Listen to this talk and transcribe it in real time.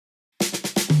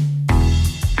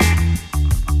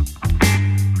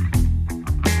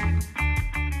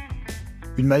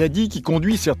Une maladie qui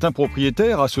conduit certains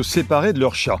propriétaires à se séparer de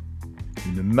leur chat.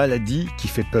 Une maladie qui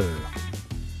fait peur.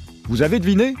 Vous avez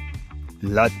deviné ?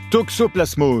 La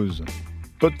toxoplasmose.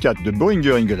 Podcast de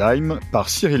Boehringer Ingelheim par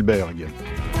Cyril Berg.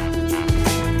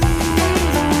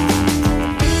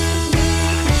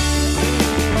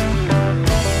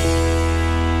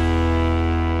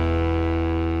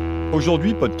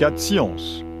 Aujourd'hui, podcast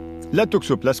science. La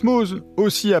toxoplasmose,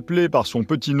 aussi appelée par son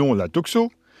petit nom la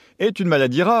toxo, est une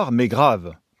maladie rare mais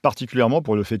grave, particulièrement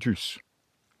pour le fœtus.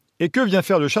 Et que vient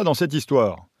faire le chat dans cette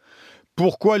histoire ?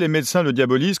 Pourquoi les médecins le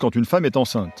diabolisent quand une femme est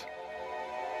enceinte ?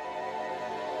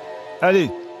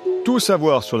 Allez, tout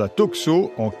savoir sur la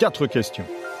toxo en 4 questions.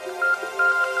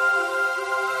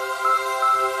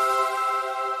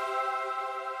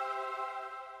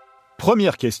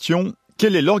 Première question,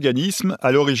 quel est l'organisme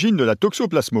à l'origine de la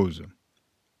toxoplasmose ?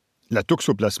 La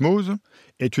toxoplasmose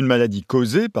est une maladie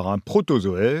causée par un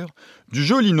protozoaire du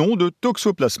joli nom de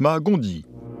Toxoplasma gondii.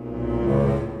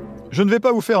 Je ne vais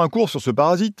pas vous faire un cours sur ce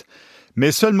parasite,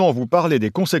 mais seulement vous parler des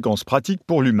conséquences pratiques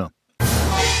pour l'humain.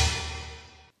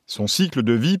 Son cycle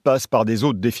de vie passe par des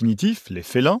hôtes définitifs, les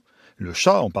félins, le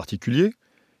chat en particulier,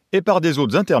 et par des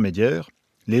hôtes intermédiaires,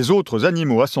 les autres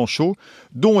animaux à sang chaud,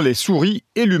 dont les souris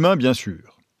et l'humain bien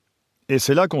sûr. Et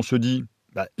c'est là qu'on se dit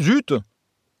 « Zut !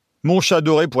 Mon chat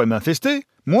doré pourrait m'infester,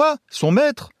 moi, son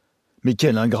maître. Mais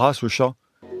quel ingrat ce chat !»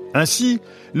 Ainsi,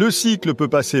 le cycle peut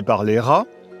passer par les rats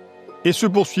et se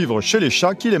poursuivre chez les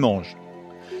chats qui les mangent.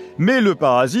 Mais le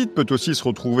parasite peut aussi se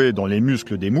retrouver dans les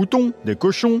muscles des moutons, des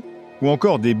cochons ou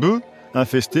encore des bœufs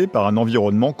infestés par un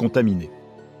environnement contaminé.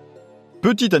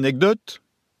 Petite anecdote,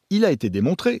 il a été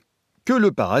démontré que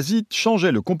le parasite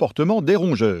changeait le comportement des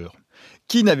rongeurs,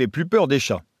 qui n'avaient plus peur des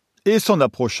chats, et s'en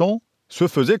approchant, se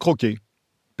faisaient croquer,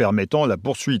 permettant la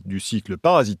poursuite du cycle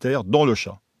parasitaire dans le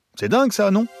chat. C'est dingue ça,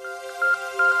 non ?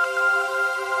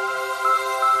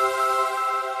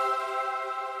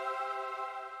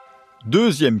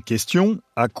 Deuxième question,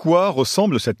 à quoi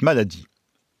ressemble cette maladie ?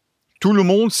 Tout le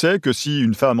monde sait que si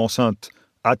une femme enceinte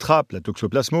attrape la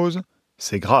toxoplasmose,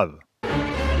 c'est grave.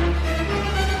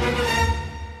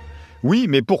 Oui,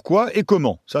 mais pourquoi et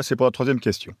comment ? Ça, c'est pour la troisième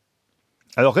question.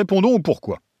 Alors répondons au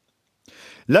pourquoi.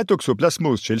 La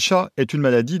toxoplasmose chez le chat est une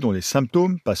maladie dont les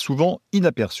symptômes passent souvent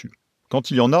inaperçus.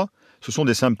 Quand il y en a, ce sont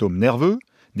des symptômes nerveux,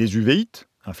 des uvéites,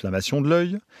 inflammation de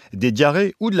l'œil, des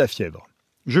diarrhées ou de la fièvre.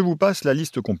 Je vous passe la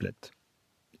liste complète.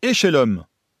 Et chez l'homme ?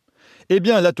 Eh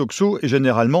bien, la toxo est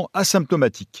généralement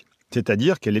asymptomatique,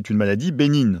 c'est-à-dire qu'elle est une maladie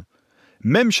bénigne,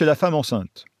 même chez la femme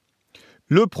enceinte.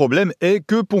 Le problème est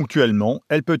que ponctuellement,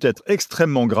 elle peut être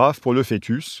extrêmement grave pour le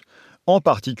fœtus, en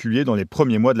particulier dans les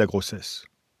premiers mois de la grossesse.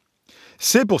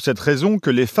 C'est pour cette raison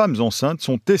que les femmes enceintes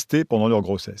sont testées pendant leur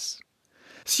grossesse.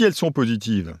 Si elles sont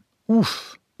positives,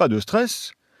 ouf, pas de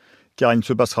stress, car il ne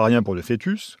se passera rien pour le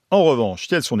fœtus. En revanche,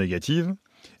 si elles sont négatives,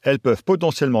 elles peuvent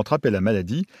potentiellement attraper la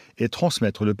maladie et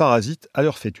transmettre le parasite à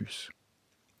leur fœtus.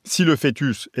 Si le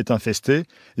fœtus est infesté,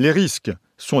 les risques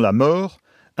sont la mort,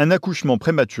 un accouchement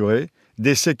prématuré,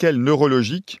 des séquelles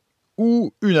neurologiques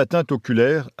ou une atteinte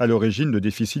oculaire à l'origine de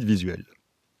déficits visuels.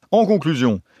 En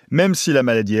conclusion, même si la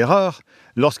maladie est rare,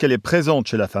 lorsqu'elle est présente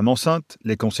chez la femme enceinte,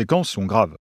 les conséquences sont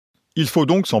graves. Il faut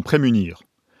donc s'en prémunir.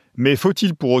 Mais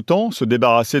faut-il pour autant se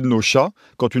débarrasser de nos chats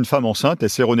quand une femme enceinte est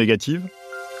séronégative ?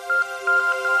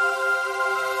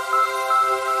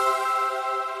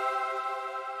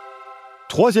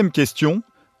 Troisième question,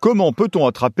 comment peut-on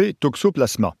attraper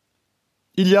Toxoplasma ?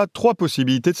 Il y a 3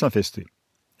 possibilités de s'infester.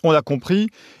 On l'a compris,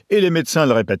 et les médecins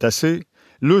le répètent assez,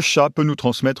 le chat peut nous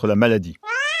transmettre la maladie.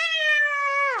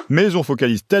 Mais on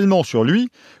focalise tellement sur lui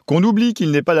qu'on oublie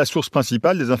qu'il n'est pas la source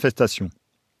principale des infestations.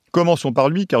 Commençons par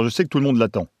lui, car je sais que tout le monde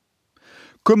l'attend.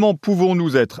 Comment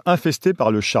pouvons-nous être infestés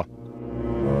par le chat ?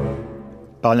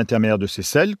 Par l'intermédiaire de ses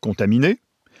selles contaminées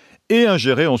et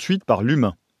ingérées ensuite par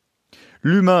l'humain.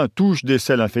 L'humain touche des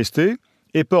selles infestées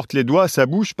et porte les doigts à sa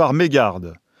bouche par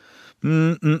mégarde.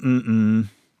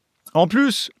 En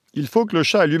plus, il faut que le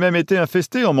chat ait lui-même été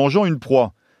infesté en mangeant une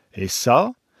proie. Et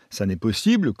ça n'est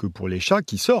possible que pour les chats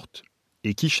qui sortent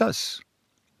et qui chassent.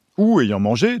 Ou ayant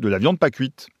mangé de la viande pas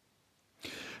cuite.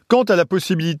 Quant à la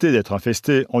possibilité d'être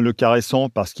infesté en le caressant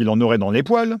parce qu'il en aurait dans les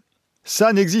poils,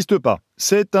 ça n'existe pas.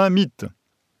 C'est un mythe.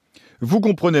 Vous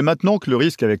comprenez maintenant que le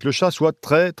risque avec le chat soit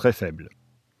très très faible.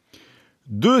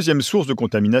 Deuxième source de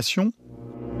contamination,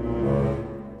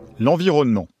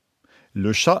 l'environnement.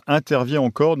 Le chat intervient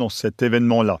encore dans cet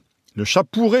événement-là. Le chat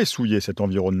pourrait souiller cet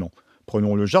environnement.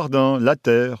 Prenons le jardin, la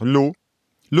terre, l'eau,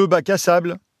 le bac à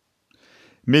sable.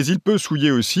 Mais il peut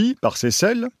souiller aussi, par ses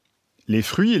selles, les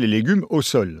fruits et les légumes au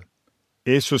sol.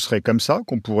 Et ce serait comme ça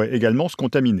qu'on pourrait également se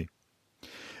contaminer.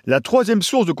 La troisième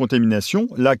source de contamination,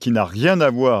 là qui n'a rien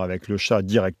à voir avec le chat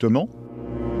directement,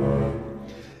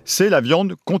 c'est la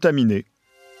viande contaminée.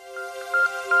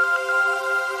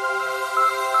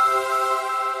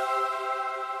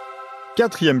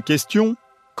 Quatrième question,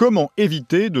 comment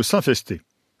éviter de s'infester ?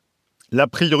 La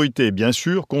priorité, bien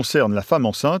sûr, concerne la femme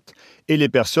enceinte et les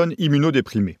personnes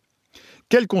immunodéprimées.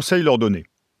 Quels conseils leur donner ?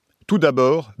 Tout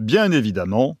d'abord, bien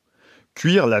évidemment,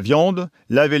 cuire la viande,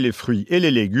 laver les fruits et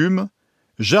les légumes,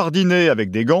 jardiner avec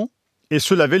des gants et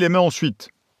se laver les mains ensuite.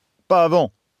 Pas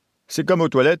avant. C'est comme aux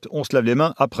toilettes, on se lave les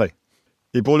mains après.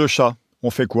 Et pour le chat,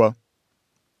 on fait quoi ?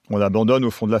 On l'abandonne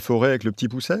au fond de la forêt avec le petit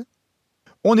pousset ?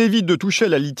 On évite de toucher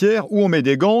la litière ou on met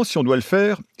des gants si on doit le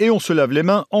faire et on se lave les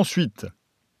mains ensuite.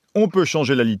 On peut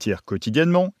changer la litière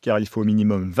quotidiennement car il faut au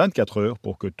minimum 24 heures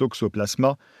pour que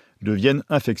Toxoplasma devienne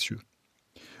infectieux.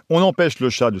 On empêche le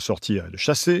chat de sortir et de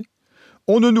chasser.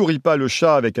 On ne nourrit pas le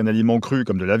chat avec un aliment cru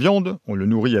comme de la viande, on le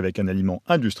nourrit avec un aliment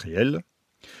industriel.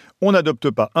 On n'adopte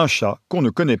pas un chat qu'on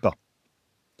ne connaît pas.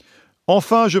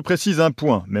 Enfin, je précise un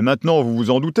point, mais maintenant vous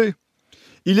vous en doutez.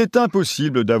 Il est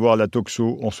impossible d'avoir la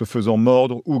toxo en se faisant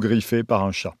mordre ou griffer par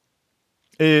un chat.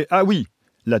 Et ah oui,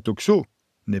 la toxo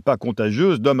n'est pas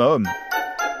contagieuse d'homme à homme.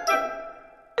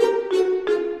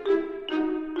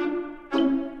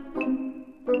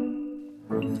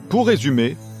 Pour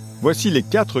résumer, voici les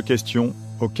 4 questions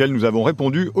auxquelles nous avons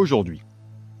répondu aujourd'hui.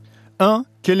 1.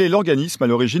 Quel est l'organisme à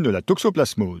l'origine de la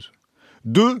toxoplasmose ?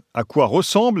 2. À quoi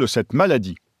ressemble cette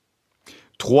maladie ?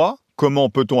 3. Comment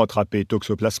peut-on attraper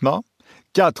Toxoplasma ?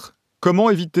 4. Comment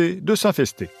éviter de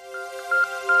s'infester ?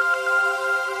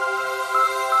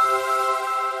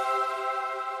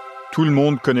 Tout le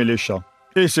monde connaît les chats,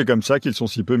 et c'est comme ça qu'ils sont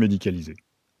si peu médicalisés.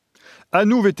 À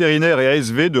nous, vétérinaires et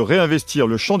ASV, de réinvestir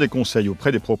le champ des conseils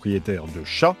auprès des propriétaires de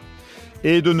chats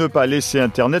et de ne pas laisser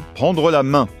Internet prendre la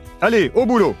main. Allez, au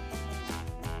boulot !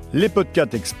 Les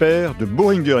Podcat'Xpert de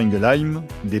Boehringer Ingelheim,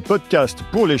 des podcasts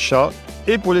pour les chats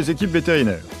et pour les équipes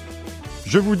vétérinaires.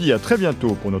 Je vous dis à très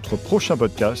bientôt pour notre prochain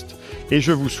podcast et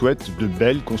je vous souhaite de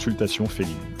belles consultations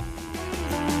félines.